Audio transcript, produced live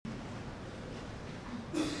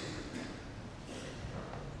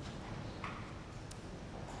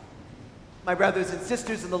My brothers and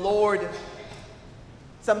sisters in the Lord,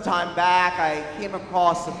 some time back I came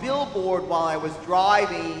across a billboard while I was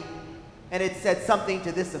driving, and it said something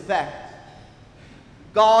to this effect: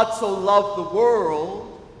 God so loved the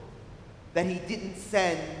world that he didn't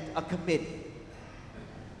send a committee.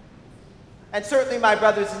 And certainly, my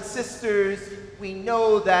brothers and sisters, we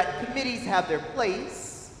know that committees have their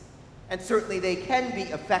place, and certainly they can be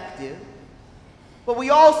effective. But we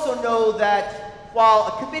also know that while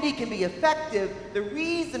a committee can be effective, the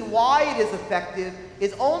reason why it is effective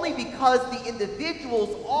is only because the individuals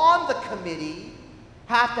on the committee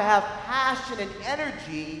have to have passion and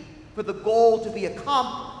energy for the goal to be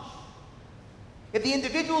accomplished. If the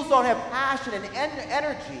individuals don't have passion and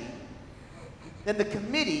energy, then the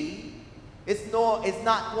committee is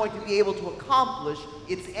not going to be able to accomplish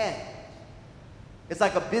its end. It's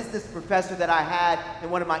like a business professor that I had in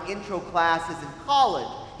one of my intro classes in college.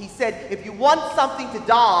 He said, if you want something to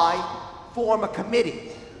die, form a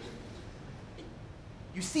committee.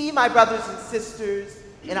 You see, my brothers and sisters,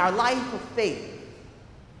 in our life of faith,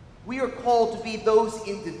 we are called to be those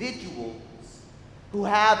individuals who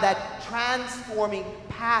have that transforming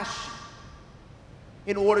passion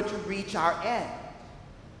in order to reach our end.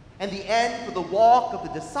 And the end for the walk of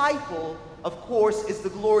the disciple, of course, is the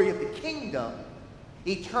glory of the kingdom,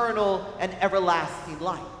 eternal and everlasting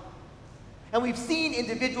life. And we've seen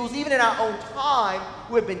individuals, even in our own time,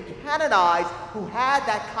 who have been canonized, who had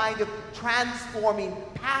that kind of transforming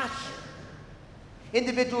passion.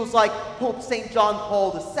 Individuals like Pope St. John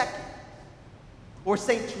Paul II, or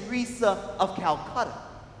St. Teresa of Calcutta.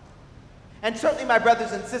 And certainly, my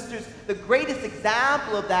brothers and sisters, the greatest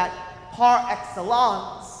example of that par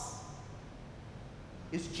excellence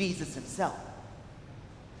is Jesus himself.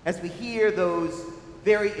 As we hear those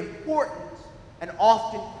very important and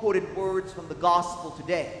often quoted words from the gospel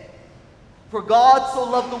today. For God so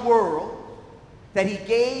loved the world that he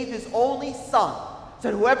gave his only Son, so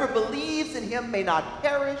that whoever believes in him may not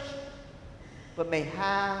perish, but may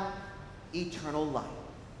have eternal life.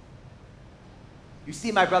 You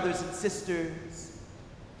see, my brothers and sisters,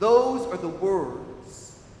 those are the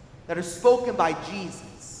words that are spoken by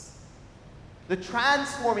Jesus. The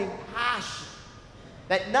transforming passion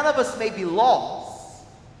that none of us may be lost,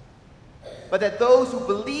 but that those who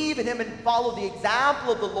believe in him and follow the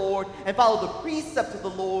example of the Lord and follow the precepts of the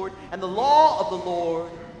Lord and the law of the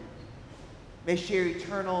Lord may share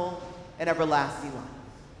eternal and everlasting life.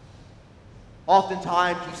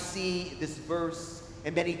 Oftentimes you see this verse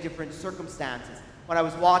in many different circumstances. When I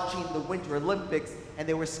was watching the Winter Olympics and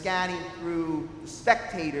they were scanning through the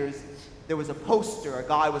spectators, there was a poster a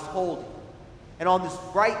guy was holding. And on this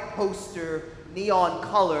bright poster, neon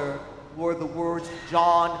color, were the words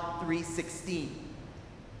John 3:16.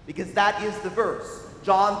 Because that is the verse,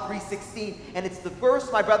 John 3:16. And it's the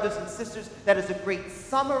verse, my brothers and sisters, that is a great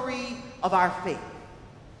summary of our faith,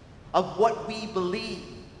 of what we believe.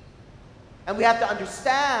 And we have to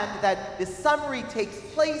understand that this summary takes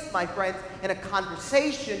place, my friends, in a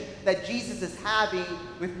conversation that Jesus is having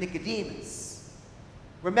with Nicodemus.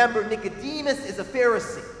 Remember, Nicodemus is a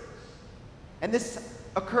Pharisee. And this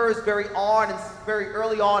occurs very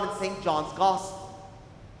early on in St. John's Gospel.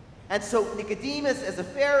 And so Nicodemus, as a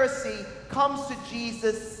Pharisee, comes to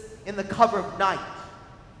Jesus in the cover of night,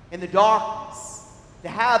 in the darkness, to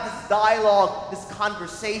have this dialogue, this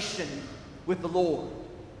conversation with the Lord.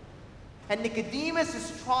 And Nicodemus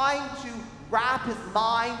is trying to wrap his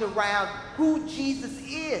mind around who Jesus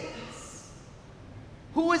is.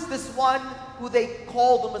 Who is this one who they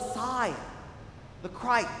call the Messiah, the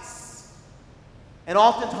Christ? And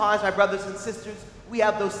oftentimes, my brothers and sisters, we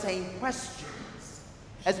have those same questions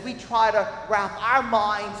as we try to wrap our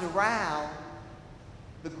minds around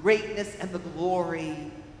the greatness and the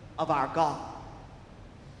glory of our God.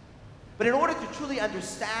 But in order to truly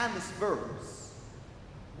understand this verse,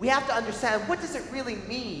 we have to understand, what does it really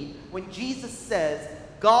mean when Jesus says,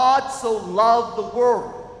 God so loved the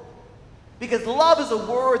world? Because love is a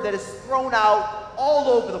word that is thrown out all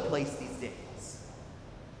over the place these days.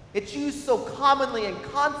 It's used so commonly and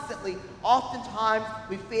constantly, oftentimes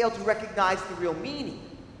we fail to recognize the real meaning.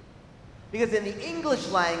 Because in the English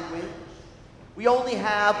language, we only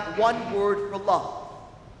have one word for love.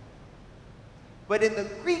 But in the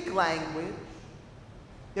Greek language,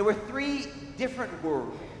 there were 3 different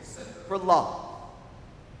words for love.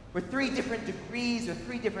 For 3 different degrees or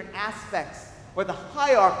 3 different aspects, or the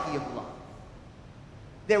hierarchy of love.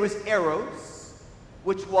 There was eros,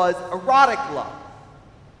 which was erotic love,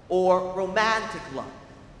 or romantic love.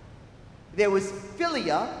 There was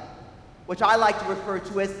philia, which I like to refer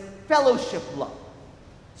to as fellowship love.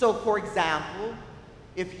 So, for example,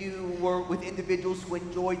 if you were with individuals who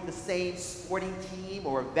enjoyed the same sporting team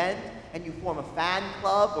or event and you form a fan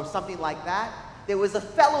club or something like that. There was a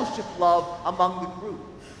fellowship love among the group.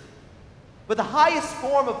 But the highest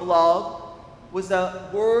form of love was a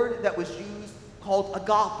word that was used called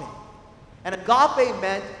agape. And agape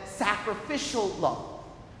meant sacrificial love,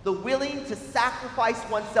 the willing to sacrifice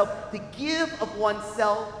oneself, to give of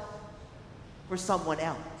oneself for someone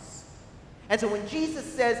else. And so when Jesus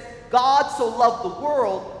says, God so loved the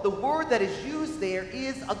world, the word that is used there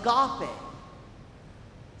is agape,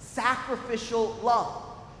 sacrificial love,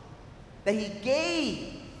 that he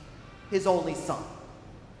gave his only son.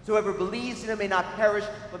 So whoever believes in him may not perish,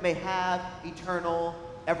 but may have eternal,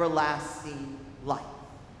 everlasting life.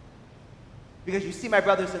 Because you see, my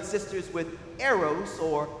brothers and sisters, with eros,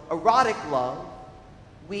 or erotic love,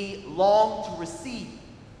 we long to receive.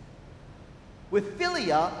 With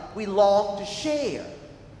philia, we long to share.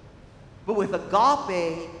 But with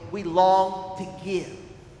agape, we long to give.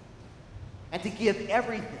 And to give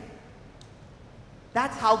everything.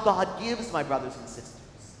 That's how God gives, my brothers and sisters.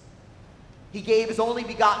 He gave his only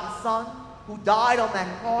begotten Son, who died on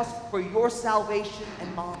that cross for your salvation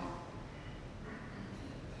and mine.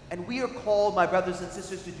 And we are called, my brothers and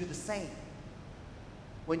sisters, to do the same.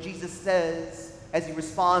 When Jesus says, as he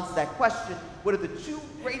responds to that question, what are the two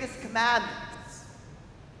greatest commandments?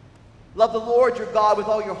 Love the Lord your God with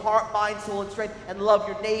all your heart, mind, soul, and strength, and love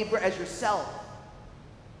your neighbor as yourself.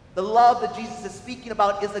 The love that Jesus is speaking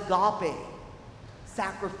about is agape,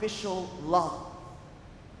 sacrificial love.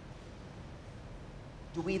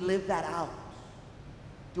 Do we live that out?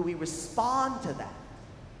 Do we respond to that?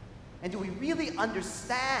 And do we really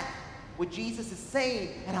understand what Jesus is saying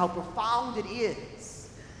and how profound it is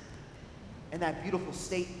in that beautiful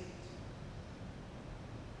statement?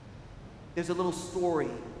 There's a little story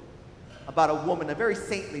about a woman, a very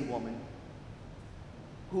saintly woman,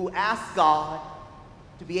 who asked God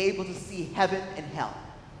to be able to see heaven and hell.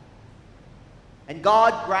 And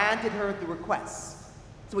God granted her the request.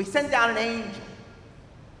 So he sent down an angel.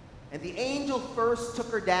 And the angel first took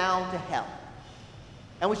her down to hell.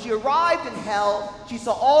 And when she arrived in hell, she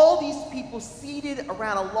saw all these people seated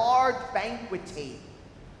around a large banquet table.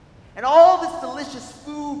 And all this delicious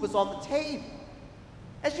food was on the table.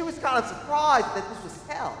 And she was kind of surprised that this was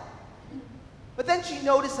hell. But then she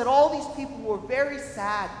noticed that all these people were very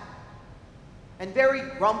sad and very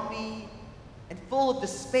grumpy and full of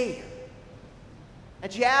despair.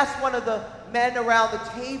 And she asked one of the men around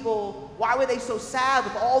the table, why were they so sad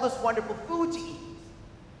with all this wonderful food to eat?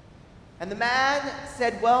 And the man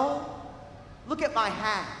said, well, look at my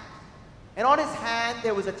hand. And on his hand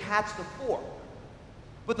there was attached a fork.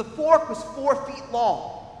 But the fork was 4 feet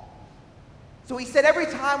long. So he said, every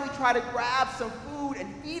time we try to grab some food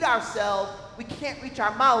and feed ourselves, we can't reach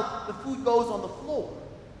our mouth, the food goes on the floor.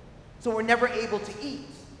 So we're never able to eat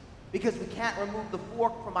because we can't remove the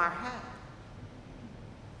fork from our hand.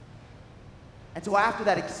 And so after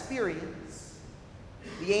that experience,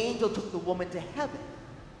 the angel took the woman to heaven.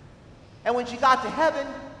 And when she got to heaven,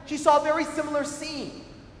 she saw a very similar scene.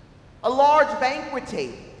 A large banquet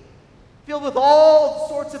table filled with all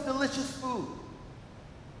sorts of delicious food.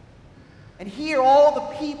 And here all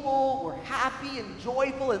the people were happy and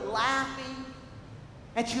joyful and laughing.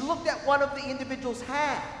 And she looked at one of the individual's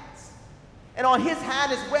hands. And on his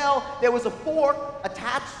hand as well, there was a fork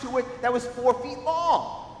attached to it that was 4 feet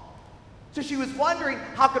long. So she was wondering,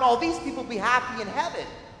 how can all these people be happy in heaven?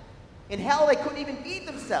 In hell, they couldn't even feed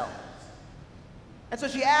themselves. And so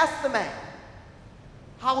she asked the man,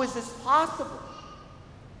 how is this possible?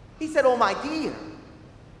 He said, oh, my dear,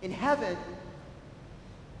 in heaven,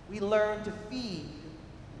 we learn to feed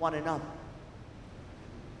one another.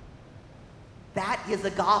 That is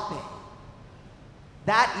agape.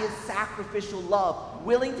 That is sacrificial love,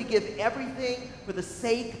 willing to give everything for the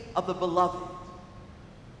sake of the beloved.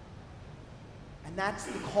 And that's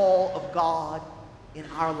the call of God in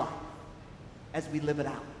our life as we live it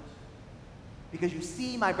out. Because you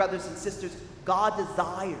see, my brothers and sisters, God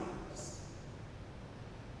desires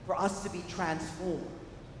for us to be transformed.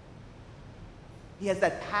 He has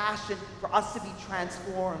that passion for us to be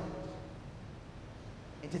transformed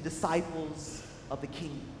into disciples of the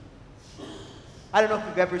kingdom. I don't know if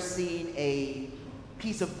you've ever seen a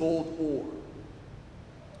piece of gold ore.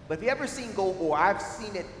 But if you've ever seen gold ore, I've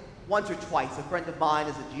seen it once or twice. A friend of mine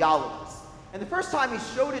is a geologist. And the first time he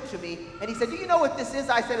showed it to me, and he said, do you know what this is?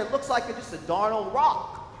 I said, it looks like just a darn old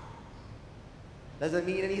rock. Doesn't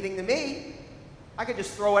mean anything to me. I could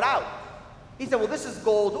just throw it out. He said, well, this is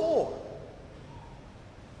gold ore.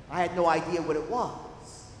 I had no idea what it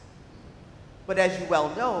was. But as you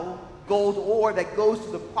well know, gold ore that goes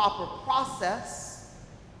through the proper process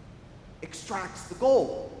extracts the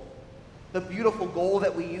gold. The beautiful gold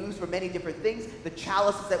that we use for many different things, the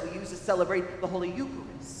chalices that we use to celebrate the Holy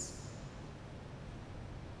Eucharist.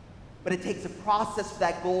 But it takes a process for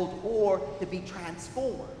that gold ore to be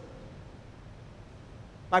transformed.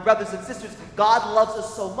 My brothers and sisters, God loves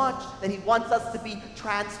us so much that he wants us to be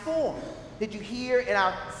transformed. Did you hear in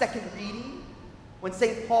our second reading when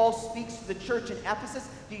St. Paul speaks to the church in Ephesus?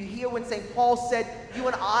 Do you hear when St. Paul said, you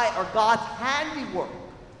and I are God's handiwork?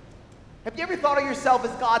 Have you ever thought of yourself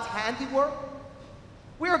as God's handiwork?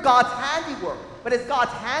 We are God's handiwork. But as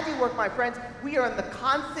God's handiwork, my friends, we are in the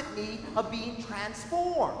constant need of being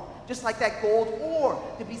transformed. Just like that gold ore,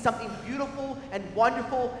 to be something beautiful and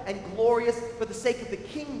wonderful and glorious for the sake of the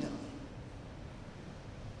kingdom.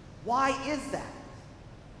 Why is that?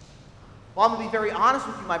 Well, I'm going to be very honest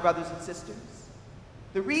with you, my brothers and sisters.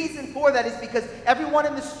 The reason for that is because everyone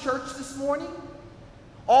in this church this morning,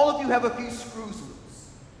 all of you have a few screws loose.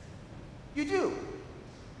 You do.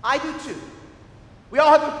 I do too. We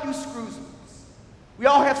all have a few screws loose. We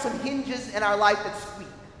all have some hinges in our life that squeak.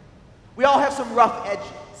 We all have some rough edges.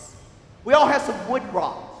 We all have some wood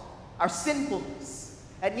rot, our sinfulness,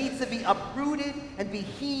 that needs to be uprooted and be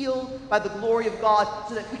healed by the glory of God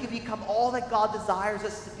so that we can become all that God desires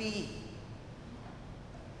us to be.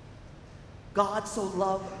 God so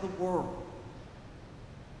loved the world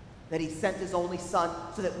that he sent his only Son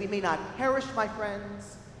so that we may not perish, my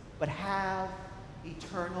friends, but have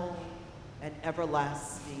eternal and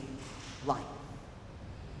everlasting life.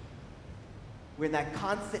 We're in that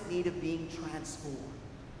constant need of being transformed.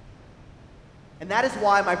 And that is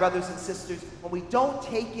why, my brothers and sisters, when we don't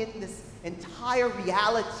take in this entire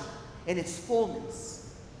reality in its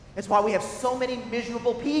fullness, it's why we have so many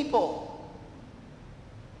miserable people.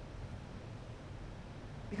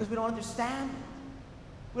 Because we don't understand it.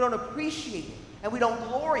 We don't appreciate it. And we don't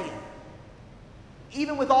glory in it.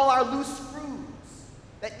 Even with all our loose screws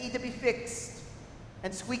that need to be fixed,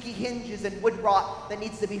 and squeaky hinges and wood rot that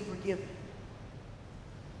needs to be forgiven.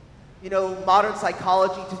 You know, modern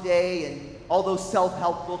psychology today and all those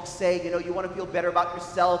self-help books say, you want to feel better about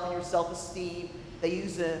yourself and your self-esteem. They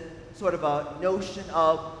use a sort of a notion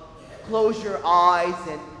of close your eyes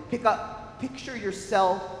and picture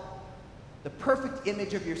yourself, the perfect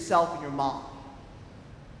image of yourself in your mind.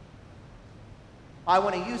 I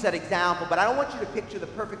want to use that example, but I don't want you to picture the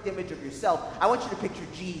perfect image of yourself. I want you to picture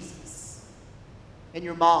Jesus in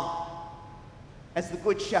your mind as the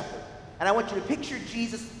Good Shepherd. And I want you to picture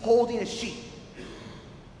Jesus holding a sheep.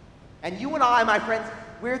 And you and I, my friends,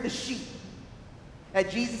 we're the sheep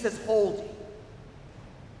that Jesus is holding.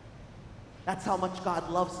 That's how much God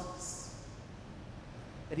loves us.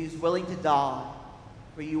 That he was willing to die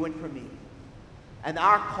for you and for me. And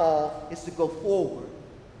our call is to go forward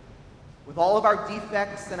with all of our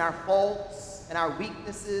defects and our faults and our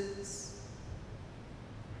weaknesses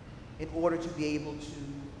in order to be able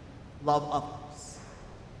to love others.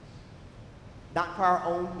 Not for our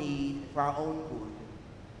own need, for our own good,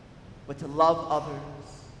 but to love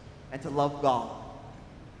others and to love God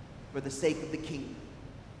for the sake of the kingdom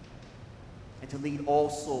and to lead all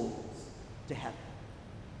souls to heaven.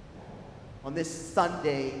 On this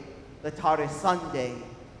Sunday, Laetare Sunday,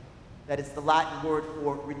 that is the Latin word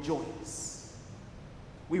for rejoice.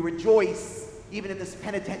 We rejoice even in this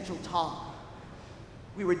penitential time.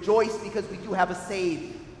 We rejoice because we do have a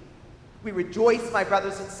Savior. We rejoice, my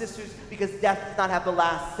brothers and sisters, because death does not have the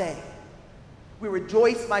last say. We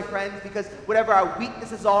rejoice, my friends, because whatever our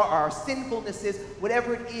weaknesses are, or our sinfulness is,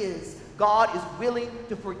 whatever it is, God is willing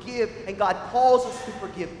to forgive, and God calls us to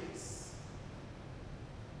forgiveness.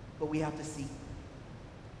 But we have to seek.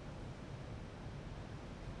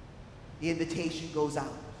 The invitation goes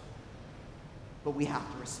out, but we have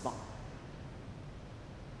to respond.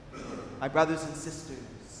 My brothers and sisters,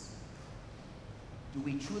 do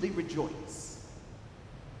we truly rejoice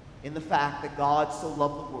in the fact that God so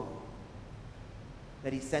loved the world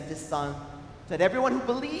that he sent his Son so that everyone who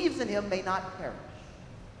believes in him may not perish,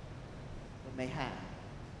 but may have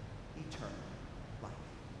eternal